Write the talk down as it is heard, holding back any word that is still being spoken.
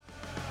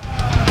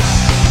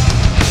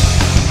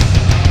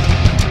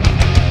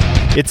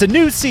It's a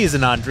new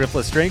season on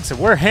Driftless Drinks, and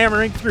we're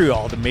hammering through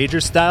all the major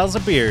styles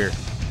of beer.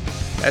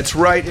 That's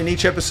right. In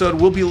each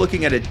episode, we'll be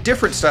looking at a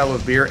different style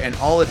of beer and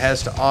all it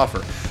has to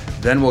offer.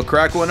 Then we'll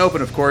crack one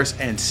open, of course,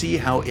 and see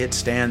how it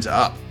stands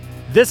up.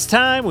 This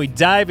time, we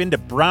dive into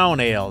brown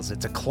ales.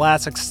 It's a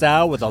classic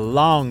style with a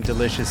long,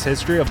 delicious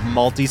history of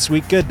malty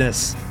sweet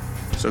goodness.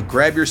 So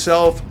grab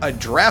yourself a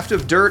draft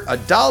of dirt, a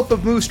dollop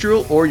of moose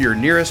drool, or your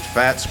nearest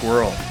fat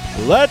squirrel.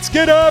 Let's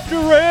get after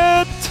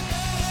it!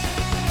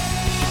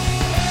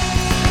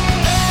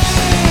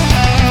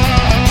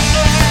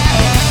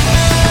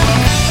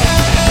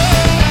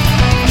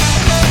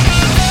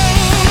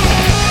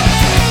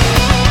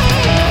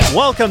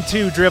 Welcome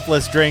to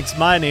Driftless Drinks.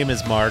 My name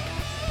is Mark.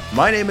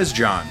 My name is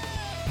John.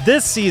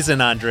 This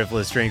season on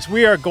Driftless Drinks,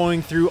 we are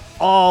going through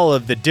all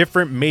of the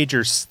different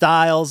major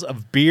styles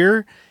of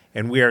beer,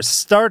 and we are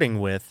starting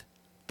with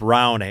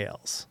brown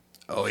ales.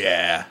 Oh,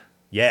 yeah.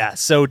 Yeah,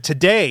 so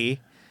today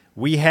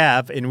we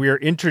have, and we are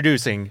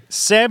introducing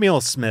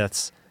Samuel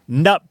Smith's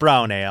Nut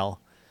Brown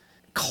Ale,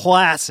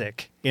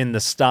 classic in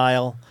the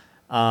style,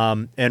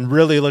 and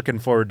really looking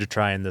forward to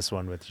trying this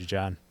one with you,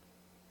 John.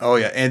 Oh,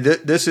 yeah, and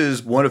this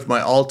is one of my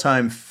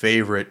all-time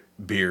favorite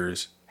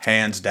beers,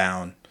 hands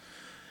down.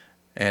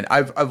 And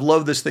I've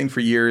loved this thing for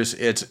years.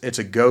 It's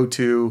a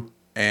go-to,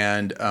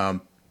 and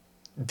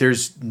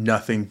there's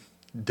nothing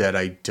that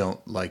I don't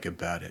like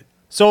about it.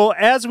 So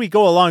as we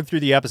go along through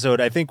the episode,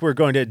 I think we're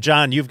going to,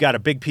 John, you've got a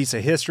big piece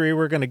of history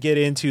we're going to get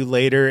into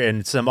later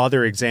and some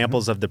other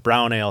examples of the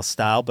brown ale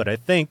style, but I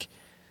think,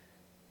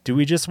 do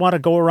we just want to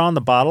go around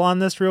the bottle on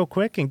this real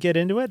quick and get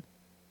into it?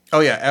 Oh,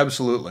 yeah,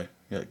 absolutely.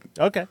 Yeah.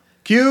 Okay.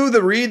 Cue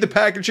the read the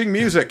packaging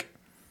music.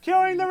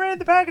 Cueing the read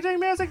the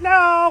packaging music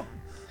now.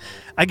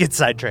 I get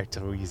sidetracked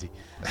so easy.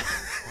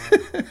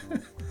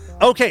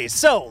 Okay,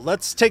 so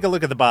let's take a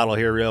look at the bottle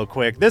here real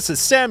quick. This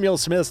is Samuel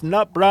Smith's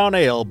Nut Brown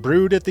Ale,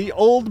 brewed at the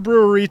Old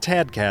Brewery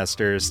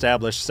Tadcaster,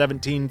 established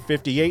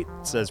 1758.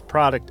 It says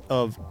product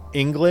of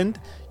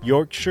England,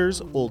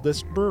 Yorkshire's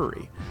oldest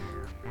brewery.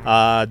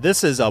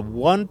 This is a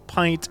 1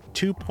 pint,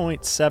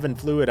 2.7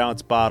 fluid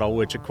ounce bottle,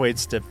 which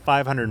equates to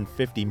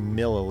 550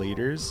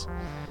 milliliters.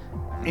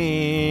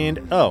 And,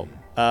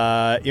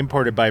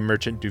 imported by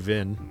Merchant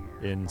Duvin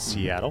in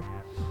Seattle.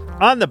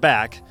 On the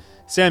back,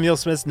 Samuel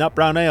Smith's Nut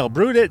Brown Ale,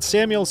 brewed at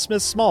Samuel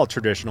Smith's small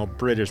traditional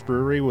British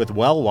brewery with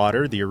well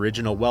water. The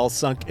original well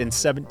sunk in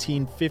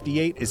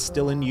 1758 is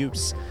still in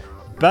use.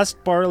 Best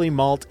barley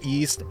malt,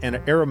 yeast, and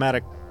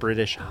aromatic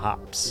British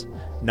hops.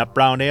 Nut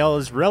Brown Ale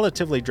is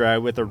relatively dry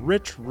with a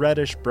rich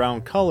reddish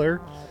brown color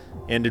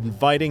and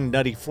inviting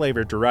nutty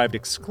flavor derived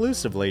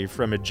exclusively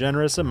from a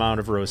generous amount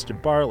of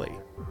roasted barley.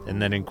 And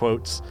then in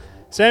quotes,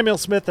 Samuel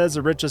Smith has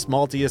the richest,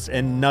 maltiest,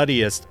 and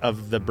nuttiest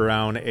of the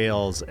brown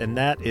ales, and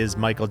that is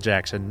Michael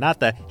Jackson. Not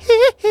the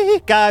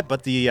guy,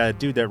 but the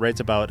dude that writes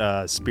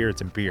about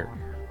spirits and beer.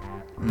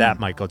 That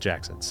Michael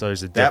Jackson. So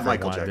there's a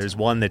different one. There's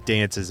one that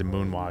dances and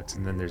moonwalks,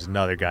 and then there's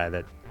another guy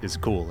that is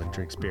cool and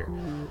drinks beer.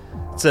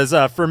 It says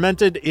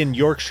fermented in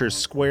Yorkshire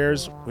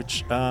squares,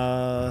 which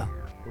I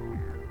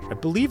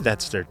believe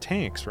that's their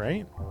tanks,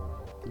 right?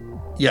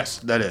 Yes,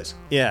 that is.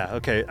 Yeah,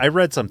 okay. I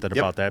read something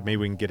about that. Maybe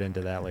we can get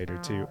into that later,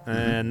 too.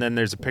 And then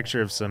there's a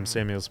picture of some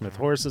Samuel Smith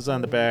horses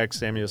on the back.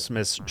 Samuel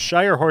Smith's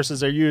Shire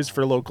horses are used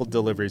for local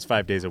deliveries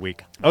 5 days a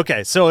week.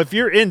 Okay, so if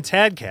you're in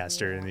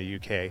Tadcaster in the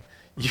UK,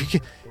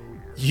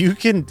 you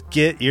can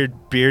get your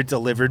beer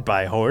delivered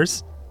by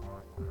horse.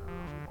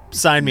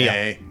 Sign me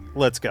up.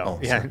 Let's go. Oh,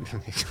 yeah.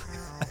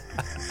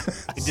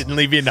 I didn't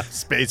leave you enough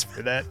space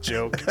for that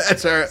joke.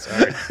 That's all right.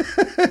 Sorry.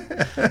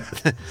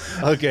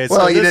 Okay.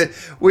 Well,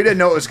 we didn't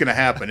know it was going to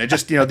happen. It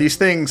just, these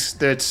things.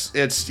 It's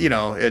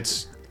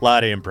a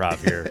lot of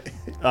improv here.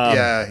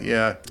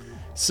 Yeah.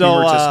 So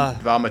humoritus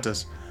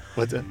vomitus.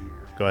 What's it?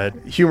 Go ahead.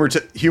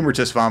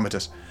 Humoritus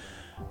vomitus.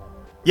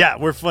 Yeah,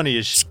 we're funny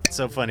as shit.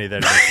 So funny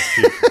that it makes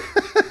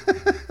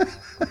us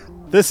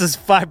puke. This is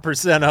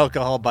 5%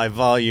 alcohol by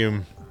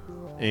volume,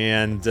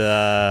 and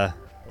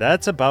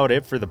that's about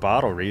it for the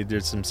bottle read.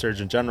 There's some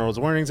Surgeon General's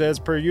warnings as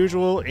per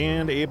usual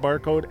and a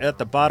barcode at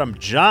the bottom.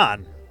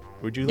 John,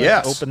 would you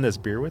like to open this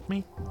beer with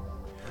me?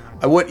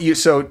 I would.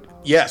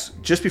 Yes.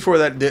 Just before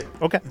that, the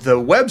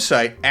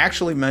website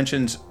actually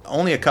mentions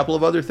only a couple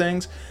of other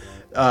things.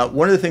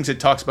 One of the things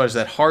it talks about is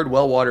that hard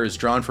well water is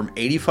drawn from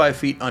 85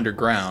 feet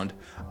underground.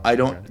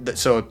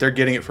 So they're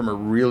getting it from a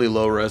really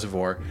low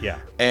reservoir. Yeah.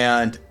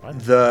 And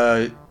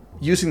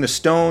using the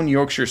stone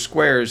Yorkshire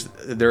squares,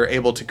 they're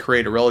able to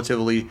create a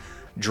relatively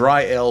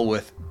dry ale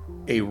with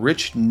a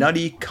rich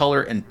nutty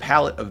color and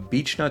palate of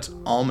beech nuts,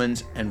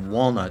 almonds, and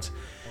walnuts.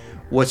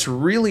 What's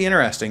really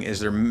interesting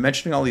is they're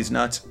mentioning all these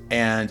nuts,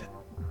 and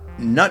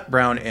Nut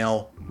Brown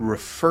Ale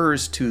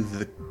refers to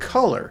the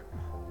color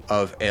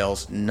of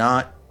ales,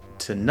 not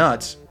to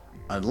nuts,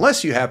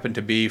 unless you happen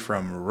to be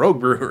from Rogue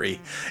Brewery,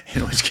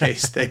 in which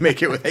case they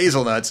make it with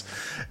hazelnuts,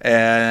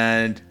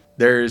 and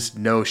there's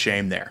no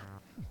shame there.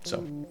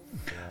 So,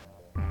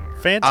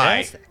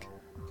 fantastic.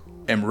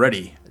 I am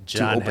ready.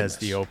 John has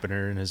the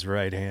opener in his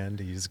right hand.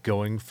 He's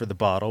going for the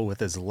bottle with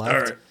his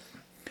left. Right.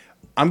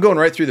 I'm going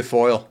right through the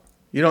foil.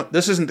 You don't.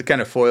 This isn't the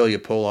kind of foil you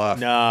pull off.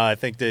 No, I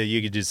think that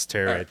you could just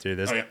tear right through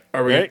this. Oh, yeah.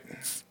 Are we? Right?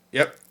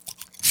 Yep.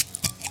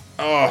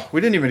 Oh, we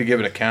didn't even give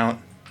it a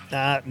count.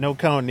 No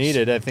count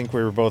needed. I think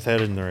we were both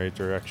headed in the right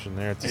direction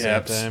there at the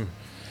same time.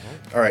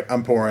 All right,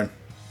 I'm pouring.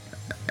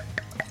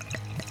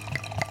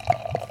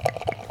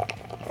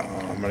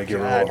 I'm gonna give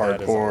it a little hard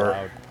that pour. Is a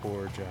loud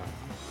pour, John.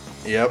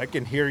 Yep. I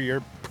can hear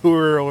your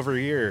pour over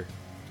here.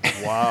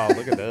 Wow,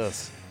 look at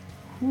this.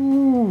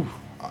 Ooh.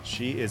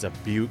 She is a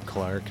beaut,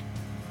 Clark.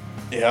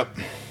 Yep.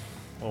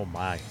 Oh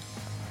my.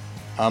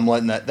 I'm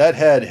letting that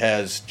head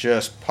has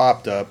just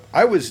popped up.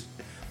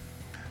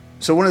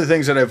 So one of the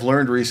things that I've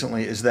learned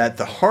recently is that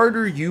the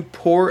harder you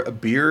pour a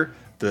beer,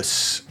 the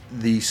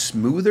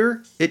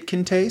smoother it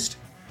can taste.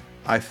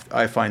 I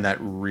find that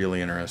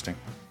really interesting.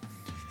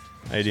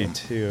 I do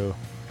too.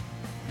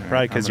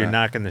 Probably because you're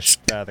knocking the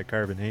shit out of the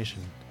carbonation.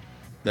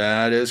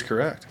 That is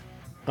correct.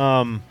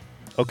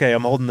 Okay,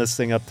 I'm holding this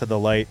thing up to the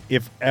light.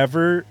 If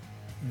ever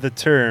the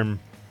term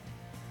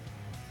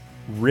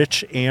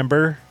rich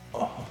amber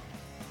Oh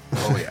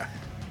yeah.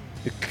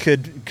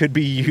 could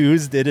be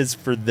used, it is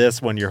for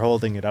this when you're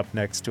holding it up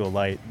next to a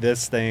light.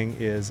 This thing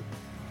is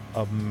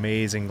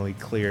amazingly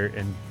clear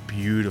and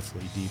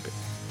beautifully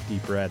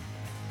deep red.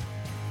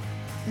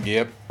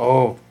 Yep.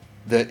 Oh,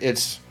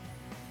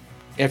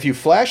 if you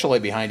flash a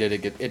light behind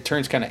it, it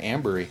turns kind of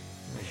ambery.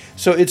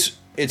 So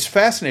it's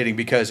fascinating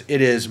because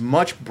it is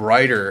much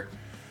brighter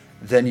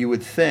than you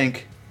would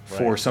think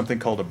for something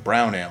called a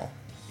brown ale,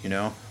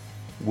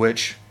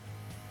 which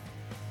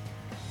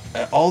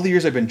all the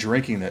years I've been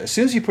drinking that, as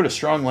soon as you put a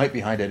strong light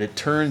behind it, it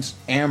turns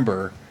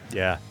amber.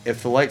 Yeah.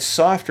 If the light's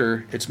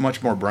softer, it's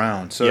much more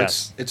brown. So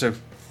it's a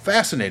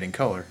fascinating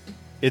color.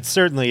 It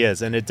certainly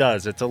is, and it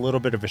does. It's a little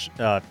bit of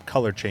a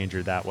color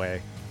changer that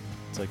way.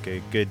 It's like a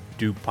good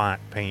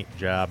DuPont paint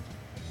job.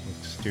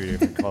 It's two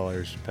different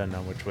colors depending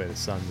on which way the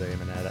sun's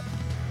aiming at it.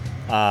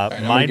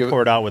 Right, mine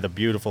poured out with a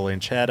beautiful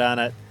inch head on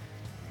it,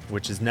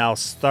 which is now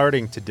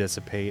starting to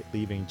dissipate,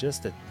 leaving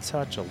just a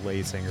touch of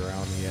lacing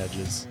around the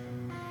edges.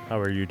 How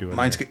are you doing?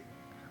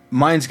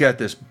 Mine's got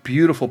this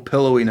beautiful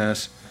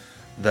pillowiness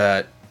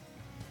that,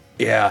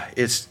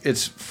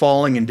 it's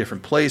falling in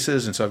different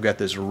places, and so I've got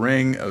this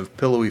ring of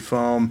pillowy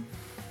foam.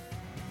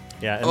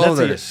 Yeah, and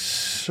that is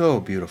so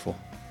beautiful.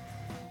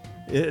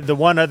 The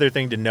one other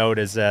thing to note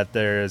is that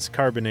there is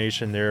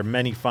carbonation. There are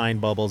many fine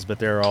bubbles, but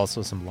there are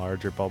also some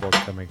larger bubbles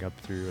coming up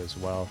through as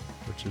well,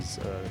 which is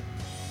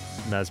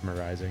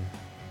mesmerizing.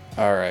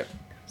 All right.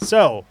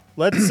 So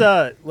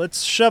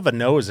let's shove a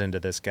nose into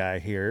this guy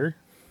here.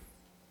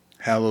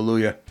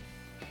 Hallelujah.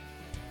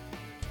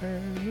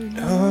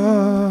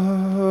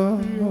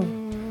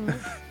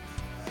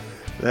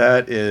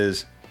 That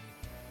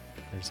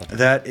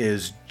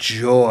is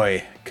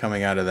joy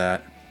coming out of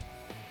that.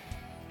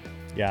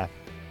 Yeah.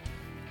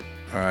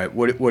 All right,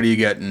 what are you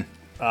getting?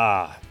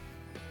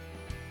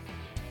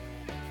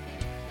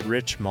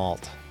 Rich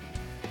malt.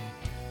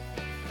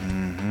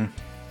 Mm-hmm.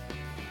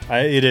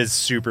 It is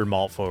super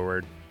malt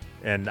forward,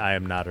 and I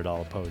am not at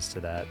all opposed to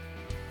that.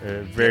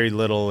 Very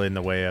little in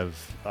the way of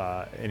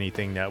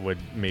anything that would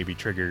maybe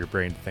trigger your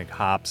brain to think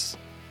hops.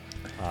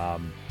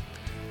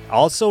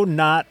 Also,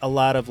 not a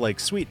lot of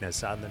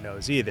sweetness on the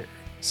nose either.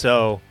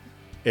 So,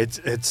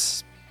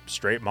 it's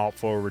straight malt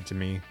forward to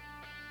me.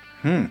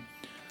 What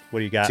do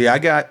you got? See, I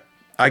got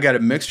a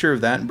mixture of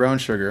that and brown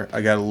sugar.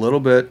 I got a little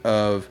bit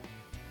of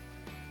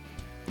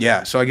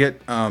so I get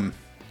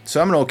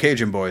so I'm an old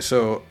Cajun boy,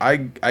 so I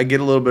get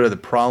a little bit of the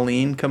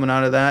praline coming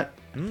out of that.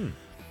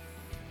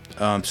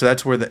 So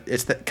that's where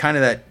it's that kind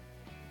of that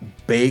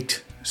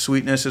baked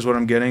sweetness is what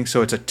I'm getting.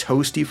 So it's a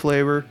toasty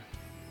flavor.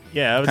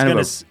 Yeah, I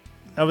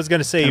was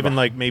gonna say even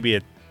maybe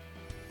a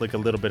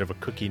little bit of a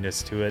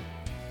cookiness to it.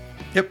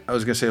 Yep, I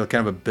was gonna say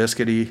kind of a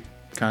biscuity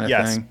kind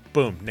of thing. Yes,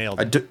 boom, nailed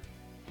it.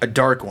 A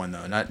dark one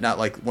though, not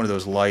like one of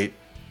those light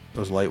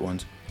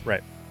ones.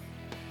 Right.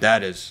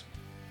 That is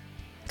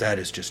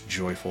just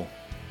joyful.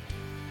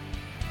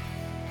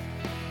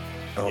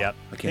 Oh, yep.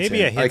 I can't maybe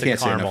say, a hint I can't of caramel,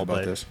 say enough about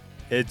but this.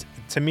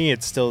 To me,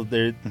 it's still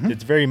there.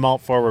 It's very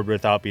malt forward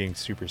without being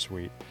super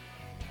sweet.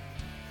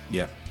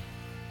 Yeah,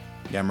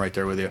 I'm right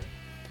there with you.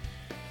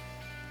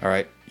 All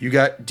right,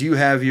 do you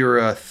have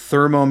your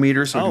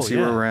thermometer so we can see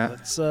where we're at?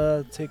 Let's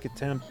take a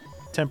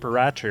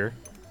temperature.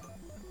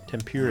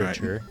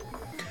 Right.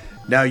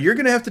 Now you're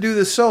gonna have to do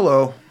this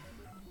solo,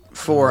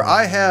 for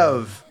I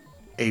have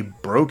a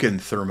broken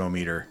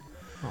thermometer,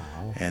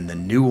 and the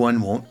new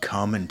one won't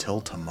come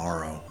until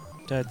tomorrow.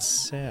 That's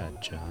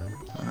sad, John.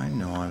 I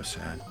know I'm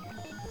sad.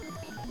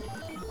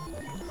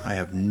 I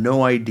have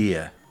no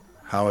idea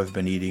how I've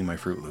been eating my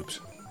Fruit Loops.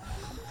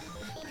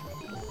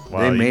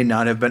 Well, they might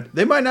not have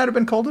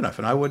been cold enough,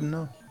 and I wouldn't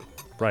know.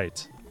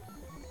 Right.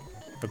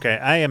 Okay,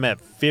 I am at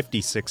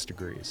 56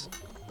 degrees.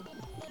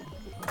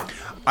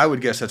 I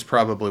would guess that's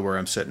probably where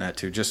I'm sitting at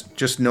too.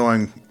 Just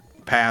knowing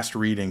past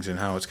readings and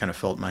how it's kind of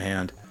felt in my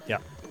hand. Yeah.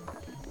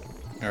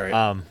 All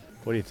right.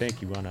 What do you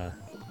think? You want to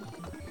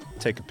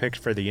take a pic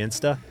for the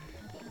Insta?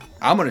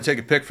 I'm going to take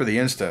a pic for the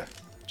Insta.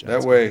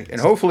 That way,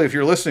 and hopefully if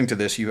you're listening to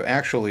this, you've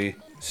actually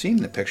seen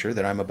the picture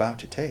that I'm about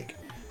to take.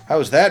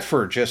 How's that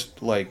for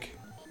just like,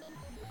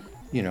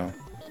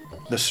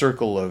 the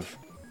circle of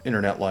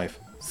internet life?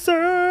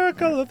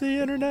 Circle of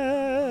the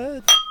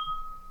internet.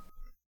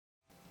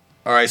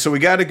 All right, so we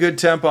got a good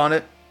temp on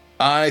it.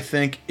 I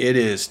think it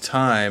is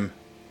time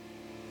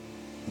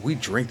we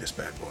drink this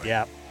bad boy.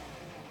 Yeah.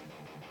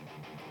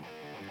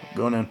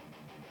 Going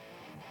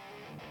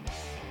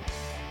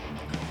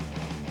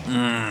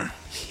in.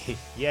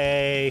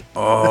 Yay.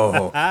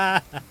 Oh.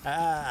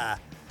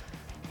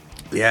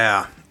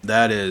 Yeah,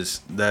 that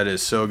is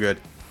so good.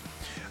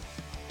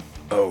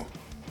 Oh.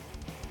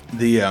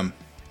 The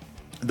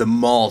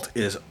malt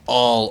is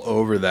all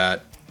over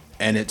that,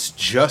 and it's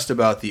just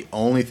about the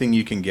only thing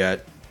you can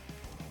get.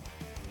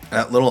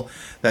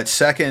 That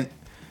second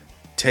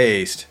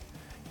taste,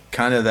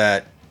 kind of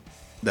that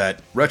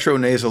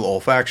retronasal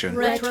olfaction.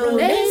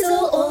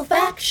 Retronasal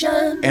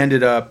olfaction.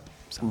 Ended up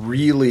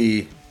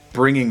really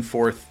bringing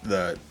forth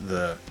the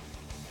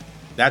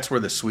that's where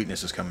the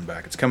sweetness is coming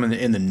back. It's coming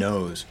in the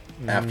nose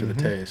after the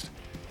taste.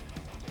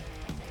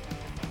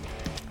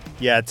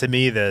 Yeah, to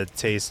me, the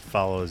taste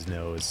follows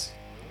nose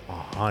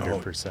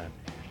 100%.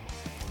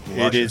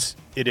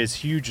 It is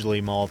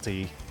hugely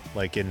malty,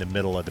 like in the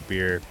middle of the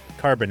beer.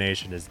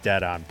 Carbonation is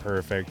dead on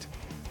perfect.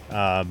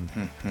 And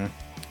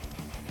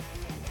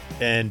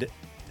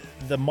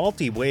the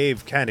malty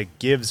wave kind of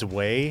gives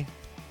way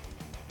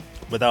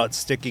without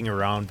sticking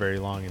around very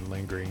long and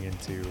lingering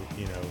into,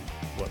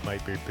 what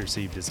might be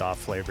perceived as off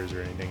flavors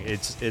or anything.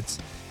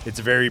 It's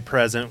very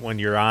present when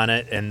you're on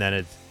it, and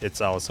then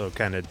it's also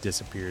kind of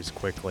disappears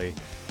quickly,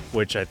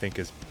 which I think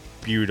is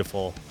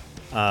beautiful.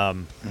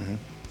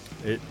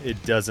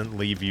 It doesn't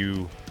leave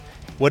you.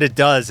 What it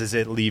does is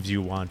it leaves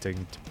you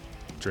wanting to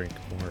drink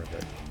more of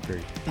it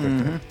very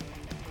quickly.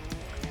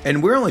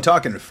 And we're only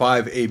talking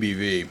 5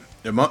 ABV.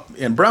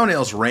 And brown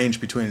ales range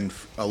between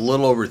a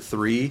little over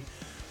 3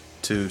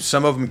 to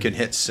some of them can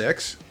hit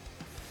 6.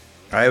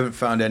 I haven't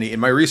found any. In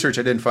my research,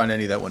 I didn't find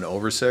any that went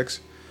over 6.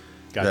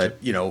 Gotcha.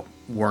 That,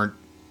 weren't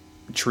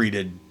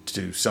treated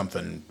to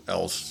something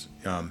else.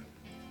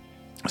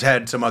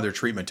 Had some other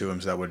treatment to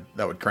them so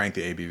that would crank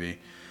the ABV.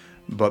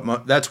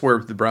 But that's where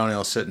the brown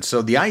ale's sitting.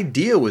 So the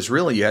idea was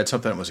really you had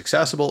something that was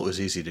accessible, it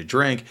was easy to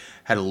drink,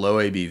 had a low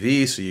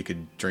ABV, so you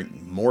could drink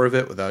more of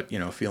it without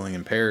feeling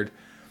impaired.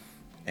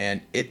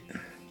 And it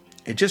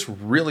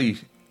really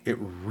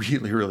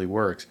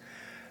works.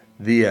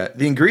 The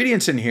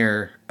ingredients in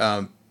here,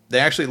 they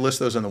actually list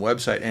those on the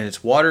website, and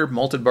it's water,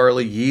 malted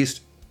barley,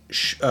 yeast,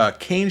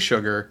 cane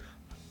sugar.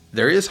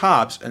 There is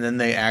hops, and then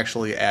they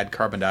actually add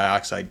carbon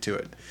dioxide to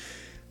it,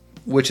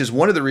 which is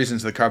one of the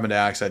reasons the carbon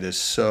dioxide is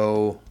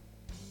so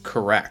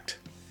correct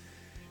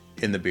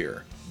in the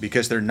beer,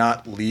 because they're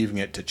not leaving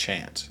it to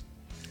chance.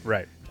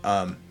 Right.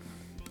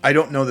 I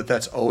don't know that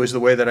that's always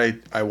the way that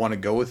I want to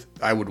go with.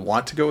 I would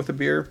want to go with a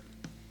beer,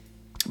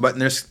 but in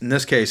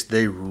this case,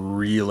 they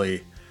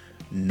really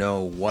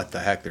know what the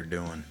heck they're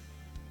doing.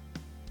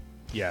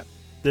 Yeah.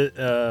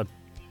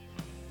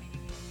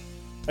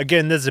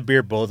 Again, this is a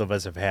beer both of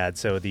us have had,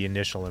 so the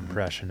initial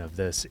impression of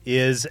this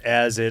is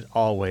as it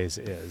always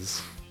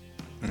is.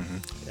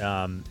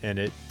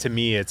 And to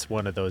me, it's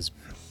one of those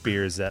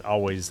beers that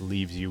always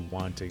leaves you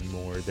wanting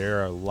more.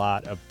 There are a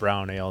lot of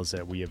brown ales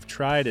that we have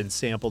tried and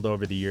sampled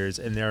over the years,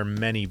 and there are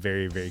many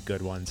very, very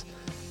good ones.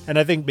 And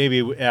I think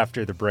maybe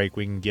after the break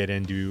we can get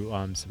into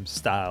some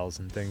styles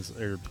and things,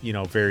 or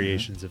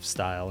variations of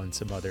style and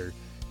some other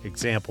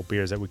example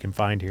beers that we can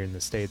find here in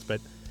the States. But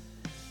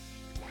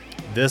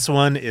this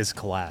one is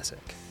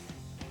classic.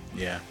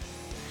 Yeah.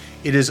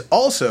 It is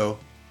also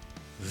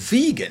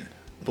vegan,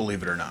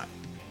 believe it or not.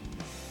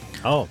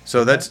 Oh,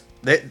 so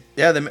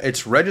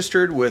it's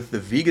registered with the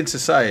Vegan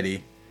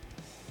Society,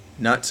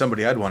 not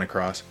somebody I'd want to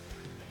cross,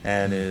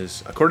 and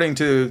is according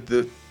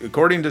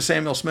to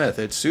Samuel Smith,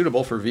 it's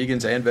suitable for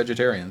vegans and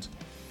vegetarians.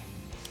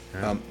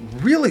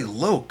 Really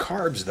low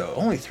carbs though,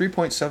 only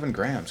 3.7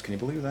 grams. Can you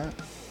believe that?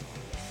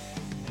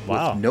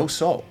 Wow. With no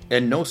salt.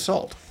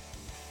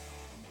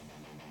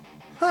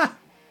 Huh.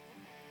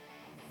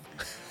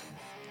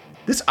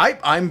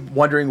 I'm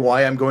wondering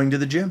why I'm going to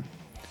the gym.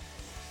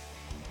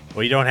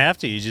 Well, you don't have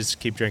to. You just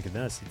keep drinking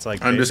this. It's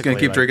like I'm just going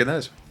to keep drinking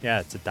this. Yeah,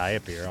 it's a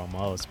diet beer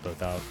almost, but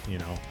without,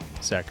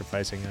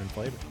 sacrificing on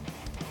flavor.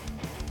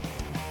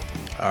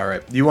 All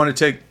right. Do you want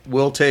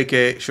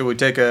to should we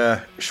take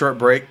a short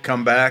break,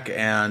 come back,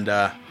 and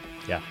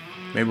yeah,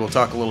 maybe we'll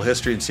talk a little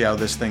history and see how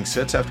this thing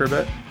sits after a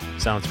bit?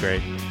 Sounds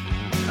great.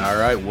 All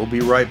right. We'll be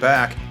right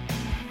back.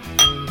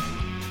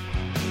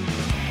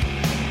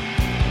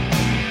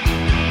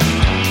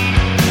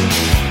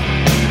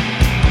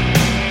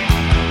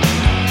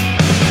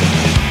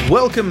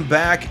 Welcome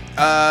back.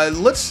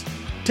 Let's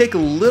take a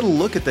little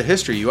look at the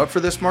history. You up for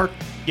this, Mark?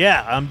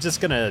 Yeah, I'm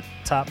just going to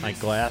top my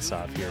glass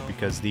off here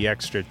because the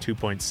extra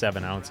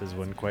 2.7 ounces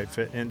wouldn't quite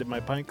fit into my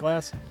pint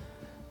glass.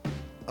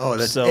 Oh,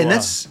 that's so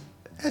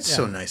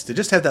nice to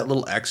just have that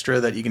little extra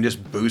that you can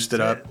just boost it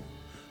up.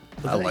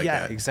 I like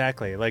that. Yeah,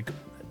 exactly. Like,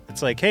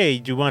 it's like, hey,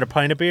 do you want a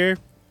pint of beer?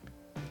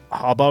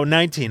 How about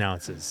 19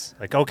 ounces?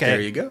 Like, okay. There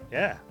you go.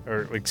 Yeah.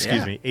 Or,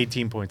 excuse me,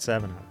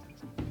 18.7 ounces.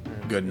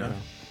 Good enough.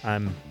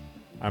 I'm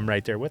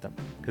right there with them.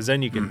 Because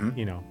then you can,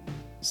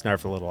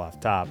 snarf a little off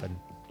top and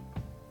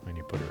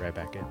you put it right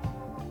back in.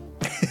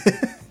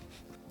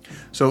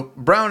 So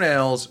brown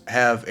ales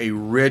have a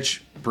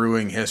rich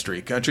brewing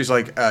history. Countries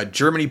like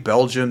Germany,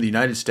 Belgium, the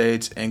United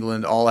States,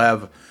 England all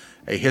have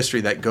a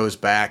history that goes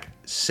back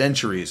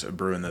centuries of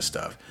brewing this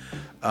stuff.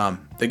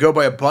 They go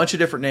by a bunch of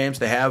different names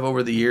they have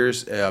over the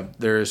years.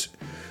 There's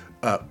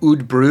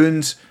Oud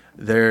Bruins,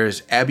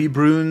 there's Abbey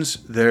Bruins,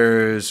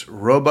 there's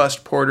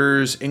Robust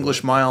Porters,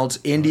 English Milds,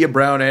 India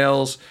Brown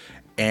Ales,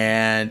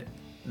 and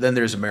then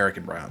there's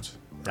American Browns,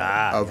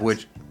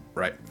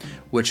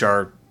 which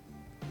are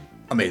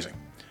amazing.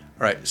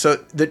 All right, so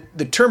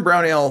the term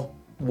brown ale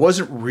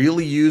wasn't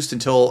really used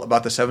until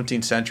about the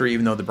 17th century,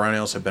 even though the brown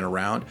ales have been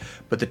around.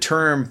 But the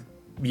term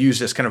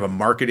used as kind of a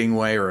marketing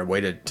way or a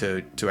way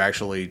to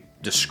actually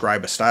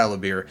describe a style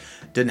of beer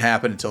didn't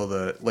happen until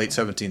the late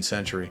 17th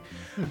century.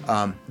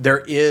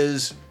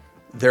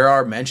 There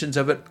are mentions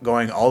of it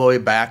going all the way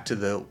back to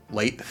the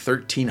late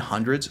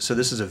 1300s. So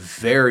this is a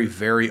very,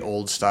 very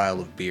old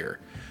style of beer.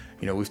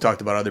 We've talked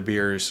about other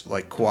beers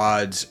like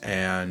quads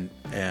and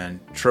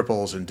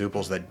triples and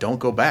duples that don't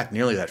go back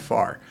nearly that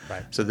far.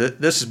 Right. So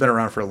this has been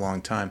around for a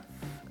long time.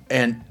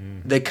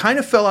 And they kind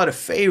of fell out of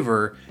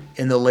favor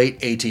in the late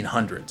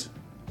 1800s.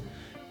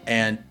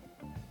 And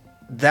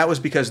that was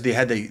because they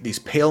had these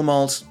pale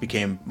malts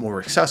became more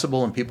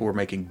accessible, and people were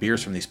making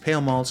beers from these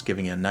pale malts,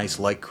 giving a nice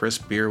light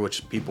crisp beer,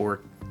 which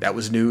that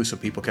was new, so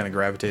people kind of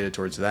gravitated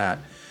towards that.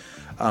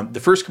 The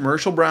first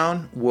commercial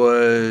brown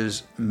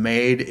was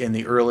made in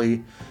the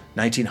early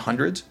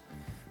 1900s,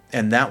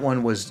 and that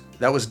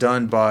was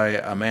done by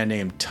a man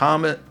named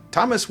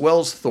Thomas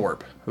Wells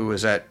Thorpe, who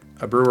was a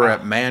brewer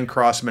at Mann,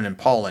 Crossman, and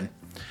Paulin.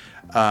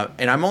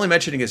 And I'm only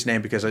mentioning his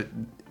name because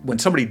when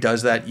somebody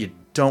does that, you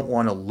don't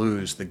want to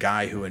lose the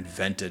guy who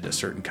invented a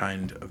certain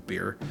kind of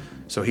beer.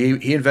 So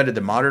he invented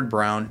the modern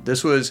brown.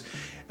 This was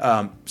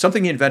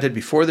something he invented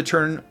before the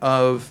turn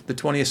of the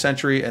 20th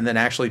century, and then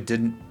actually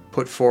didn't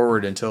put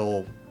forward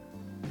until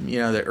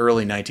the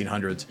early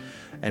 1900s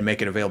and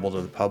make it available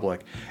to the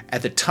public.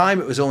 At the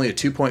time, it was only a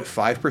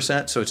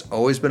 2.5%, so it's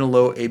always been a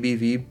low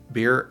ABV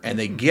beer, and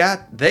they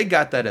got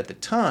that at the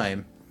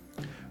time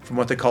from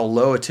what they call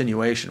low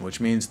attenuation,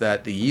 which means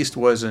that the yeast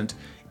wasn't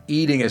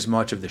eating as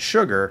much of the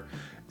sugar,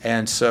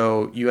 and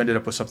so you ended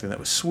up with something that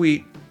was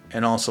sweet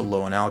and also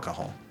low in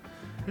alcohol.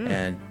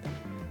 And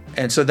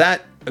so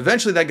that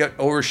eventually that got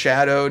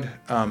overshadowed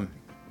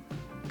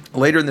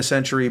later in the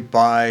century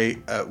by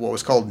what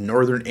was called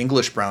Northern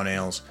English brown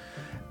ales,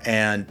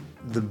 and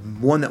the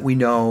one that we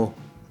know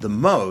the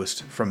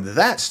most from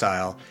that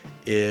style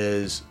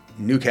is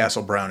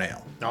Newcastle Brown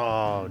Ale.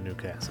 Oh,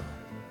 Newcastle.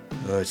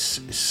 It's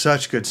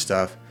such good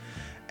stuff.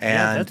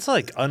 And that's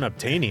like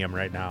unobtainium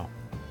right now.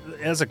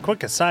 As a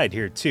quick aside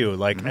here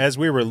too, as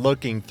we were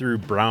looking through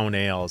brown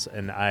ales,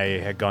 and I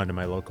had gone to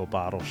my local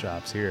bottle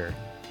shops here,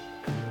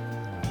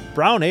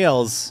 brown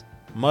ales,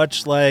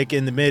 much like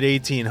in the mid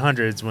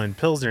 1800s when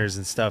Pilsners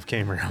and stuff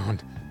came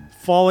around,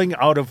 falling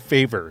out of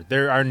favor.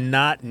 There are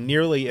not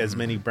nearly as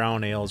many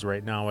brown ales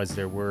right now as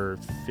there were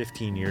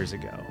 15 years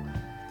ago.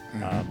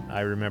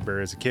 I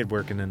remember as a kid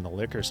working in the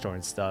liquor store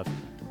and stuff,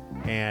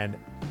 and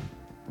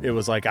it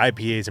was like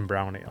IPAs and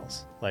brown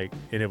ales,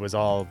 and it was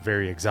all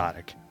very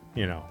exotic,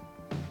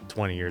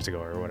 20 years ago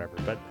or whatever.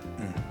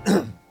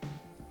 But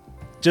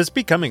just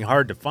becoming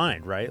hard to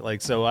find,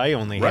 right? So I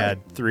only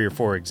had 3 or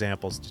 4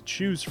 examples to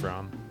choose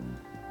from.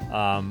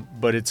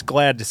 But it's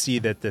glad to see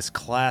that this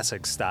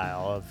classic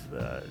style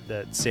of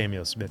that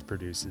Samuel Smith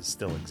produces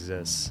still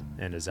exists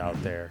and is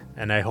out there.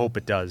 And I hope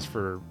it does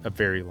for a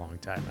very long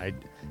time. I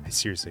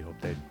seriously hope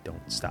they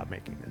don't stop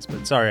making this.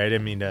 But sorry, I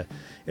didn't mean to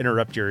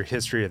interrupt your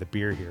history of the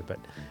beer here. But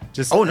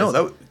just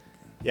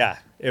yeah,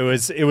 it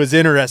was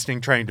interesting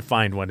trying to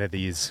find one of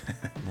these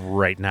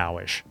right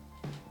now-ish.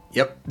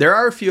 Yep, there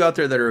are a few out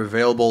there that are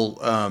available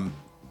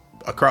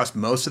across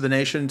most of the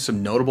nation,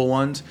 some notable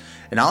ones.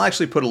 And I'll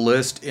actually put a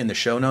list in the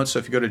show notes. So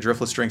if you go to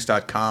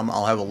driftlessdrinks.com,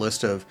 I'll have a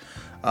list of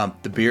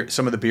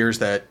some of the beers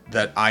that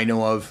I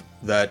know of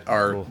that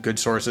are good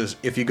sources.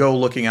 If you go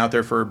looking out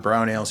there for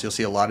brown ales, you'll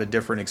see a lot of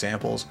different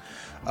examples.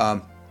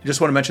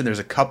 Just want to mention there's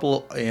a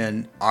couple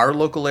in our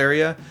local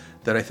area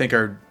that I think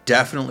are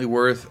definitely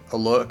worth a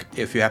look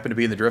if you happen to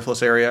be in the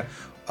Driftless area.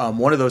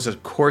 One of those,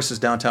 of course, is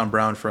Downtown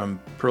Brown from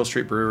Pearl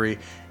Street Brewery.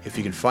 If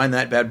you can find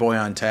that bad boy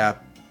on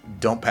tap,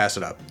 don't pass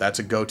it up. That's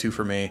a go-to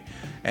for me.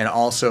 And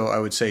also, I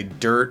would say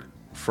Dirt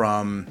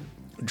from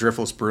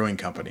Driftless Brewing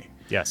Company.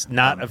 Yes,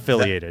 not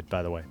affiliated,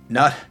 by the way.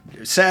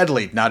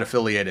 Sadly, not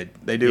affiliated.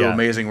 They do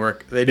amazing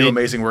work. They do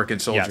amazing work in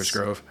Soldiers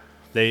Grove.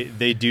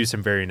 They do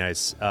some very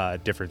nice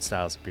different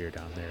styles of beer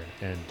down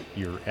there, and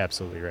you're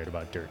absolutely right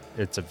about Dirt.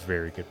 It's a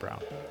very good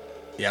brown.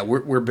 Yeah,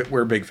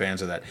 we're big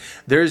fans of that.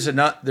 There's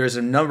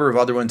a number of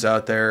other ones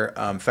out there.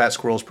 Fat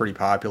Squirrel's pretty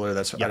popular.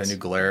 That's out of New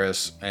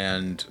Glarus,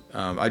 and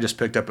I just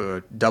picked up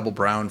a double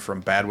brown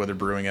from Bad Weather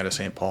Brewing out of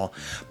St. Paul.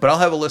 But I'll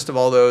have a list of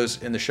all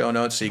those in the show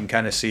notes so you can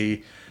kind of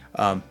see,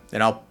 and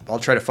I'll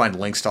try to find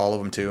links to all of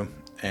them too,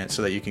 and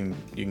so that you can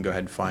go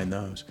ahead and find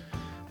those.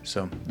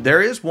 So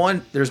there's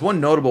one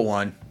notable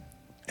one,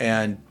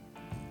 and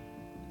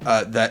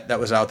that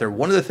was out there.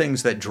 One of the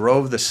things that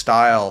drove the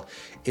style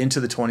into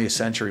the 20th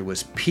century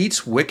was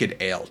Pete's Wicked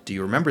Ale. Do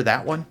you remember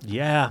that one?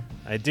 Yeah,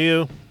 I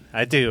do.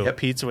 Yep.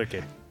 Pete's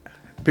Wicked.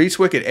 Pete's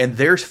Wicked, and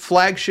their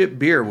flagship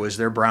beer was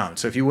their brown.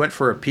 So if you went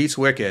for a Pete's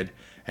Wicked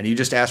and you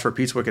just asked for a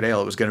Pete's Wicked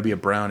Ale, it was going to be a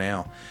brown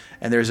ale.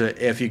 And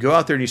if you go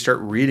out there and you start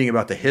reading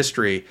about the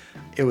history,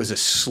 it was a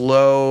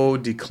slow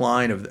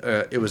decline of,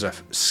 it was a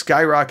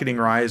skyrocketing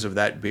rise of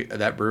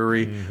that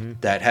brewery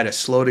that had a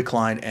slow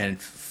decline and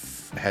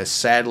has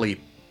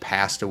sadly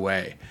passed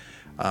away.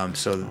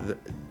 The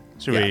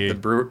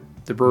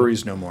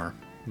brewery's no more.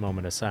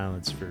 Moment of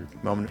silence for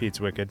Pete's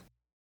Wicked.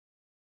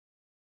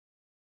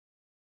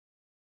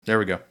 There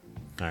we go.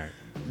 All right.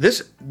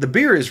 The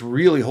beer is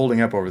really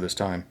holding up over this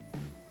time.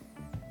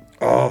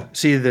 Oh,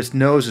 see, this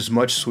nose is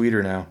much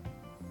sweeter now.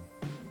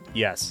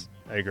 Yes,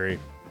 I agree.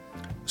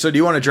 So do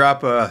you want to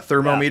drop a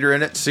thermometer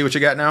in it, see what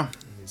you got now?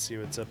 Let me see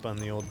what's up on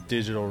the old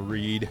digital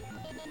read.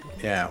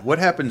 Yeah, what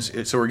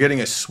happens, so we're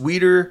getting a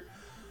sweeter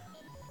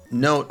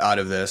note out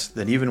of this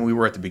than even we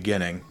were at the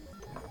beginning.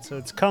 So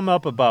it's come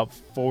up about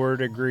 4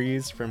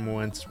 degrees from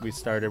whence we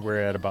started.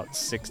 We're at about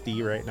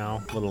 60 right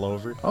now, a little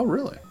over. Oh,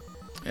 really?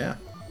 Yeah.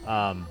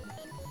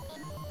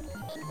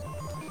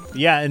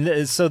 Yeah,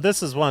 and so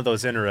this is one of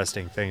those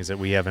interesting things that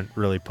we haven't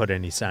really put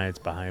any science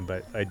behind,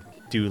 but I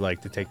do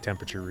like to take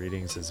temperature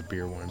readings as a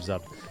beer warms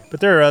up. But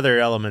there are other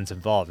elements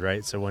involved,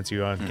 right? So once you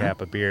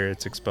uncap a beer,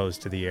 it's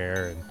exposed to the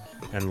air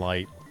and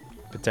light,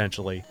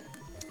 potentially.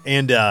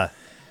 And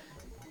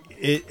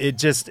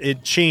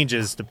it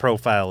changes the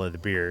profile of the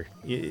beer,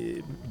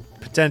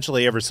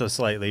 potentially ever so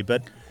slightly.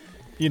 But,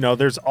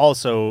 there's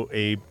also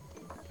a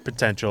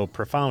potential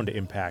profound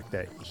impact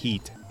that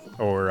heat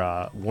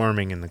or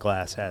warming in the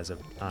glass has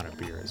on a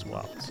beer as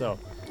well. So,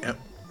 yep.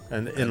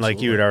 And like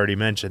you had already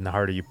mentioned, the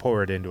harder you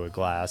pour it into a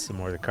glass, the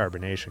more the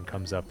carbonation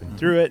comes up and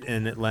through it,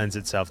 and it lends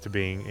itself to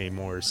being a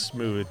more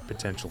smooth,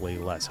 potentially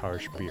less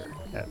harsh beer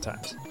at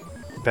times,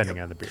 depending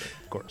on the beer,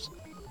 of course.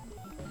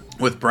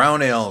 With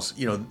brown ales,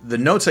 the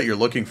notes that you're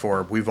looking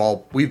for,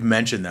 we've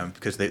mentioned them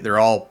because they're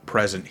all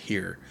present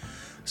here.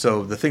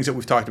 So the things that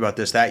we've talked about,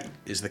 that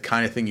is the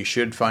kind of thing you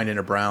should find in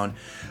a brown.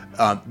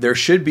 There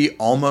should be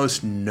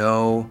almost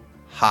no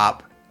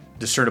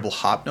discernible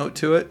hop note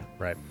to it.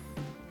 Right.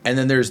 And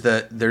then there's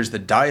the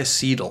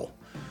diacetyl,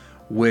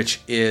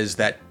 which is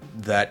that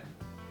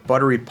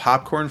buttery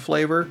popcorn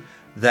flavor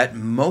that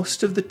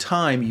most of the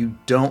time you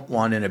don't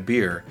want in a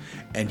beer,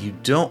 and you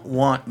don't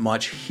want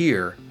much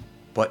here,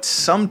 but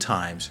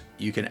sometimes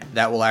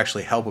that will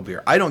actually help a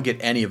beer. I don't get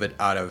any of it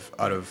out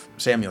of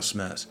Samuel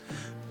Smith's.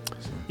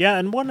 Yeah,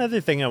 and one other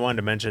thing I wanted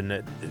to mention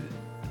that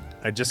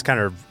I just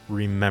kind of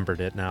remembered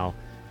it now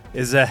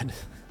is that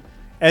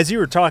as you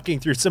were talking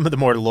through some of the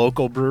more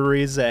local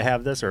breweries that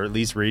have this, or at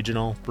least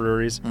regional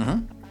breweries,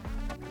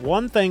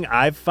 one thing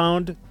I've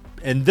found,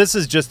 and this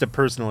is just a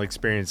personal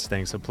experience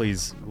thing, so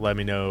please let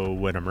me know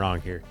when I'm wrong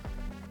here,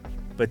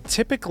 but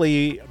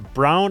typically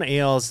brown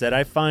ales that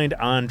I find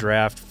on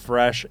draft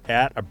fresh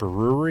at a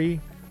brewery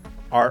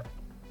are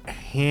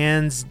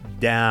hands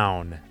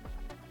down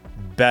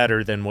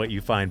better than what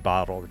you find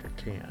bottled or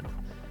canned.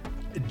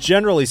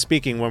 Generally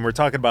speaking, when we're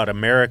talking about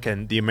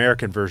the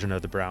American version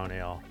of the brown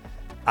ale,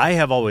 I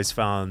have always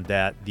found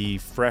that the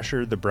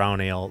fresher the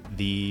brown ale,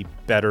 the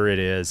better it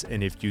is.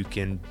 And if you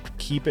can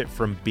keep it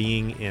from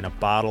being in a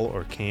bottle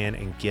or can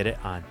and get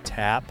it on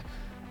tap,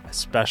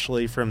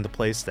 especially from the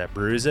place that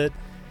brews it,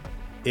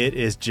 it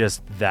is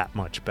just that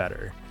much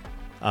better.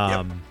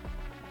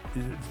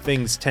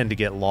 Things tend to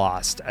get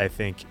lost, I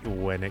think,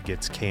 when it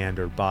gets canned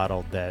or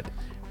bottled,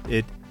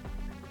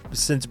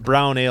 since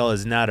brown ale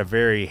is not a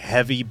very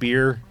heavy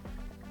beer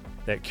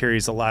that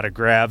carries a lot of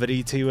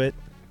gravity to it,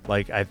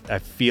 like I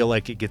feel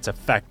like it gets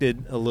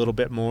affected a little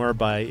bit more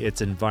by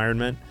its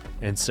environment.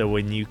 And so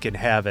when you can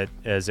have it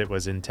as it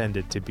was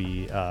intended to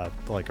be,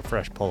 like a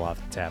fresh pull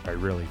off the tap, I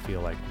really feel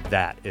like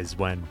that is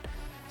when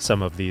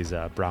some of these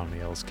brown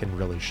ales can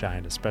really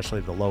shine,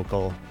 especially the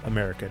local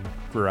American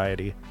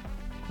variety.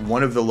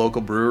 One of the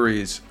local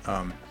breweries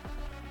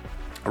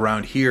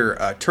around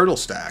here, Turtle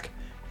Stack,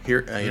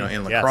 here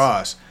in La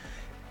Crosse,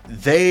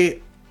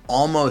 they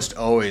almost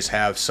always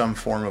have some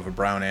form of a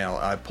brown ale.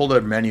 I pulled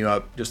a menu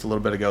up just a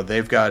little bit ago.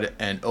 They've got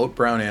an oat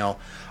brown ale.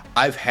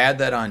 I've had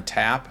that on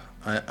tap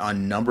on a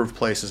number of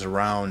places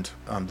around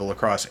the La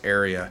Crosse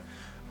area,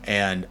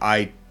 and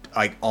I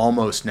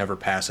almost never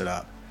pass it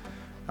up.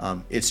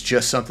 It's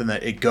just something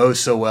that it goes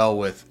so well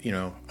with,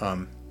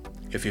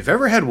 if you've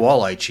ever had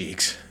walleye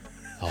cheeks.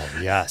 Oh,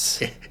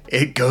 yes.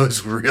 It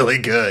goes really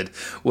good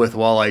with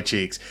walleye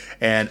cheeks.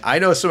 And I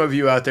know some of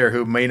you out there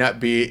who may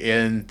not be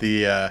in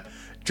the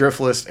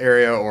Driftless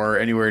area or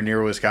anywhere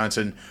near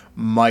Wisconsin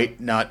might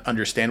not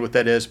understand what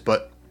that is,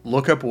 but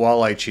look up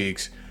walleye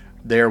cheeks.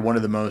 They're one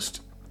of the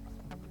most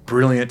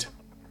brilliant,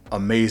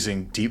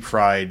 amazing,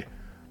 deep-fried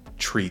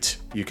treats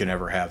you can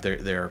ever have.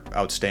 They're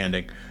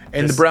outstanding.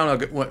 And the brown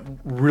ale went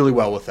really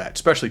well with that,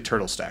 especially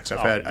Turtle Stacks.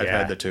 I've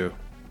had the two.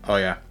 Oh,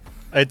 yeah.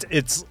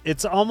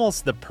 It's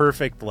almost the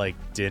perfect like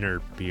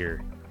dinner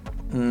beer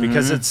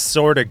because it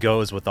sort of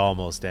goes with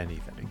almost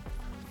anything.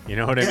 You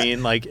know what I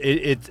mean? Like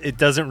it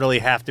doesn't really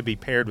have to be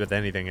paired with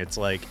anything. It's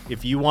like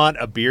if you want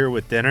a beer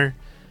with dinner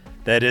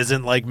that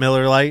isn't like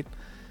Miller Lite,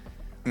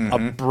 a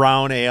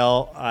brown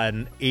ale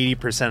on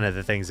 80% of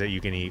the things that you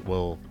can eat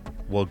will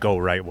go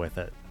right with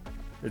it.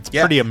 It's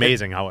pretty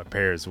amazing how it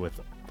pairs with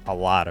a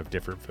lot of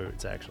different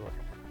foods, actually.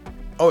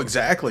 Oh,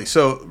 exactly.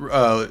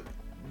 So,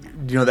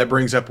 that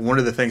brings up one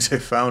of the things I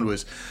found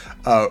was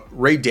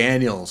Ray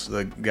Daniels,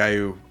 the guy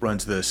who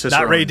runs the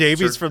Cicerone. Not Ray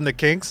Davies from the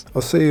Kinks?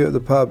 I'll see you at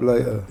the pub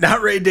later.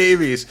 Not Ray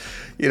Davies.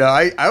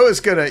 I was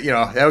going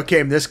to, that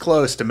came this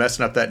close to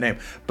messing up that name.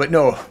 But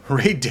no,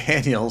 Ray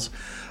Daniels,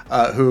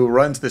 who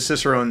runs the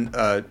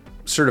Cicerone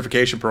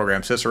certification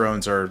program.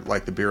 Cicerones are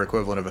like the beer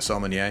equivalent of a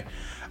sommelier.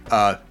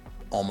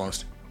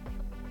 Almost.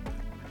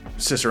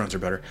 Cicerones are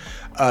better.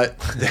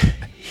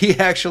 He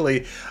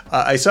actually,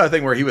 I saw a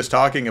thing where he was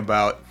talking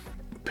about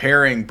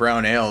pairing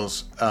brown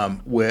ales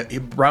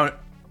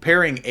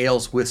pairing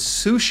ales with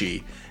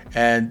sushi,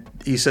 and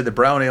he said the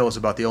brown ale was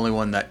about the only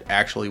one that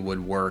actually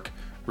would work,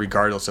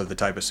 regardless of the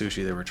type of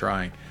sushi they were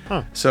trying.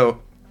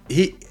 So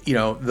he,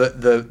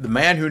 the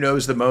man who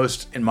knows the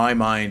most in my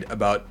mind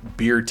about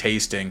beer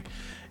tasting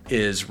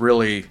is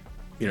really,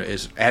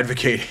 is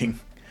advocating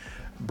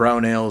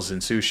brown ales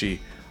and sushi.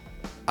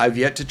 I've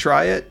yet to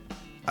try it.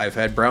 I've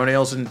had brown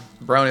ales and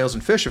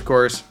fish, of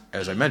course,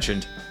 as I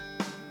mentioned.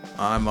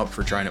 I'm up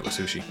for trying it with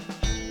sushi.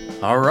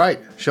 All right.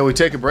 Shall we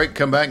take a break,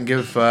 come back and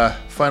give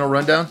final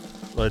rundown?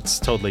 Let's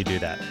totally do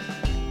that.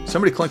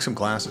 Somebody clink some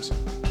glasses.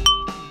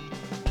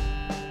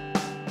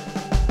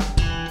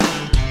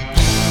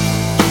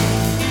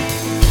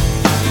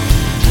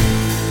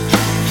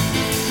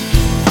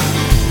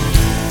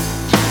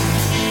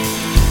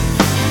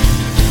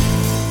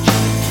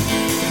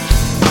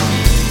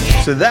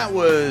 So that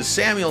was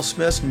Samuel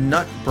Smith's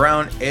Nut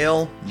Brown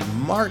Ale.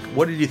 Mark,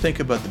 what did you think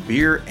about the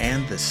beer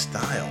and the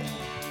style?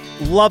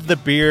 Love the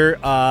beer.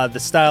 The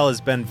style has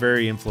been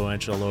very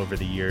influential over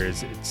the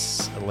years.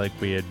 It's, like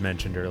we had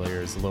mentioned earlier,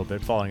 is a little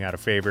bit falling out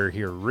of favor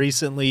here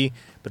recently,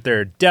 but there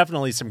are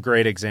definitely some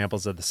great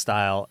examples of the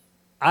style.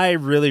 I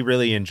really,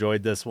 really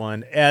enjoyed this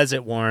one. As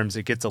it warms,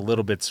 it gets a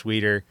little bit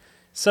sweeter.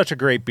 Such a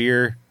great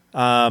beer,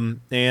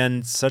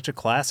 and such a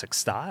classic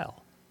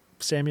style.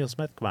 Samuel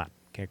Smith, come on.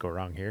 Can't go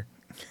wrong here.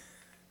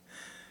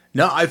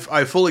 No,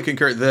 I fully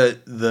concur.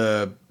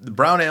 The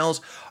brown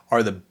ales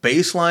are the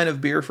baseline of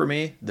beer for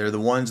me. They're the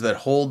ones that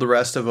hold the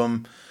rest of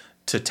them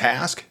to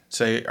task.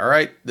 Say, all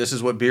right, this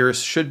is what beer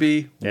should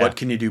be. Yeah. What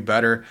can you do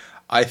better?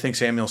 I think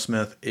Samuel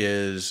Smith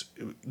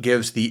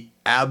gives the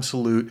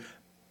absolute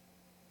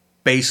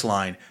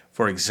baseline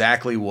for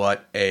exactly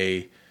what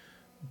a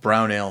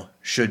brown ale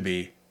should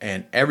be,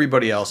 and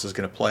everybody else is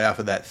going to play off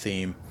of that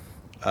theme.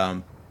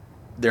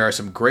 There are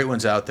some great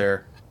ones out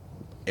there.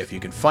 If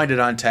you can find it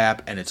on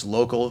tap and it's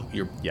local,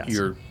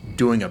 you're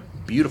doing a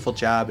beautiful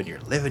job and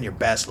you're living your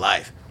best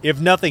life.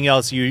 If nothing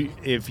else,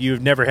 if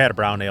you've never had a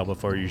brown ale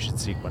before, you should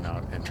seek one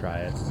out and try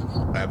it.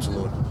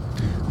 Absolutely.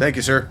 Thank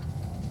you, sir.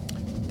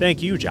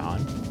 Thank you,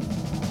 John.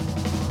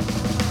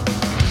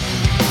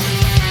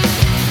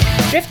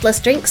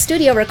 Driftless Drink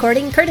studio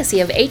recording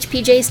courtesy of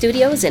HPJ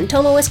Studios in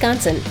Tomah,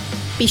 Wisconsin.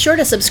 Be sure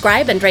to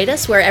subscribe and rate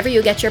us wherever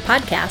you get your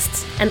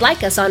podcasts, and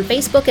like us on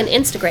Facebook and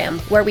Instagram,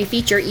 where we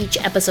feature each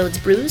episode's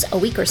brews a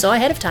week or so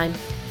ahead of time.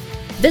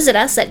 Visit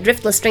us at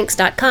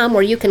driftlessdrinks.com,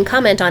 where you can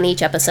comment on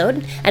each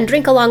episode and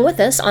drink along with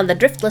us on the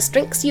Driftless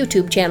Drinks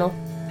YouTube channel.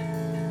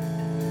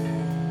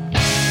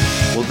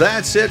 Well,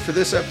 that's it for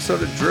this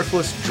episode of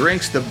Driftless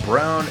Drinks, the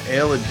Brown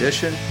Ale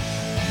Edition.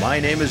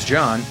 My name is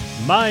John.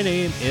 My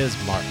name is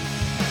Mark.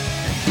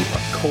 And keep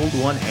a cold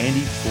one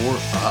handy for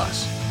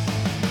us.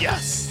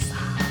 Yes!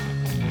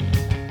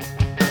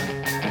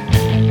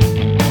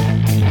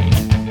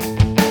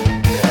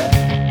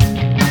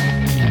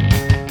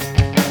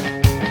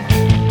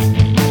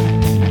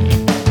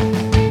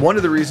 One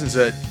of the reasons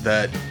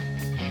that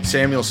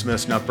Samuel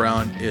Smith's Nut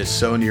Brown is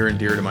so near and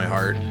dear to my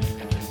heart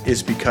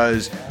is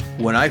because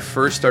when I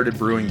first started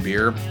brewing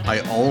beer,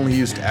 I only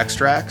used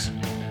extracts.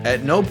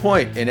 At no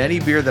point in any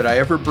beer that I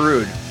ever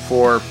brewed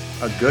for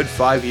a good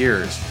 5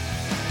 years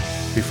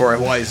before I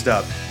wised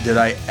up did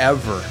I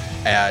ever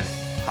add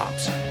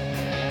hops.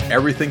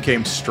 Everything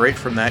came straight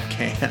from that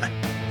can.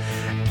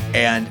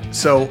 And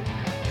so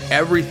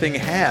everything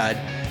had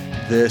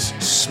this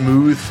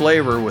smooth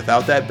flavor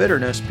without that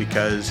bitterness,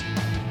 because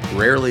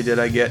rarely did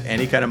I get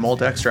any kind of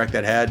malt extract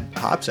that had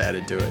hops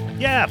added to it.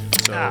 Yeah,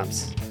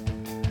 hops.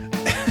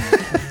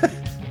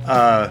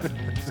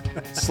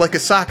 It's like a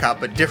sock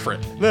hop, but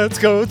different. Let's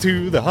go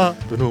to the hop.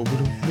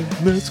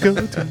 Let's go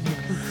to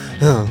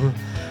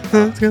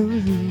let's go.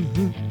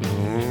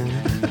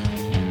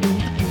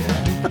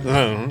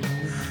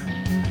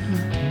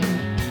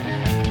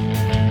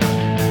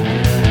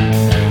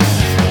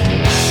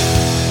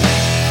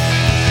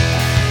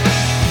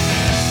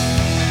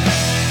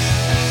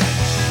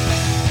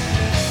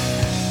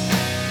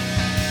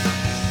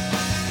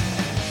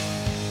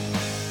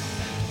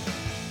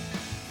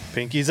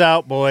 Pinky's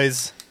out,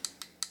 boys.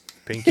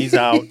 Pinky's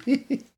out.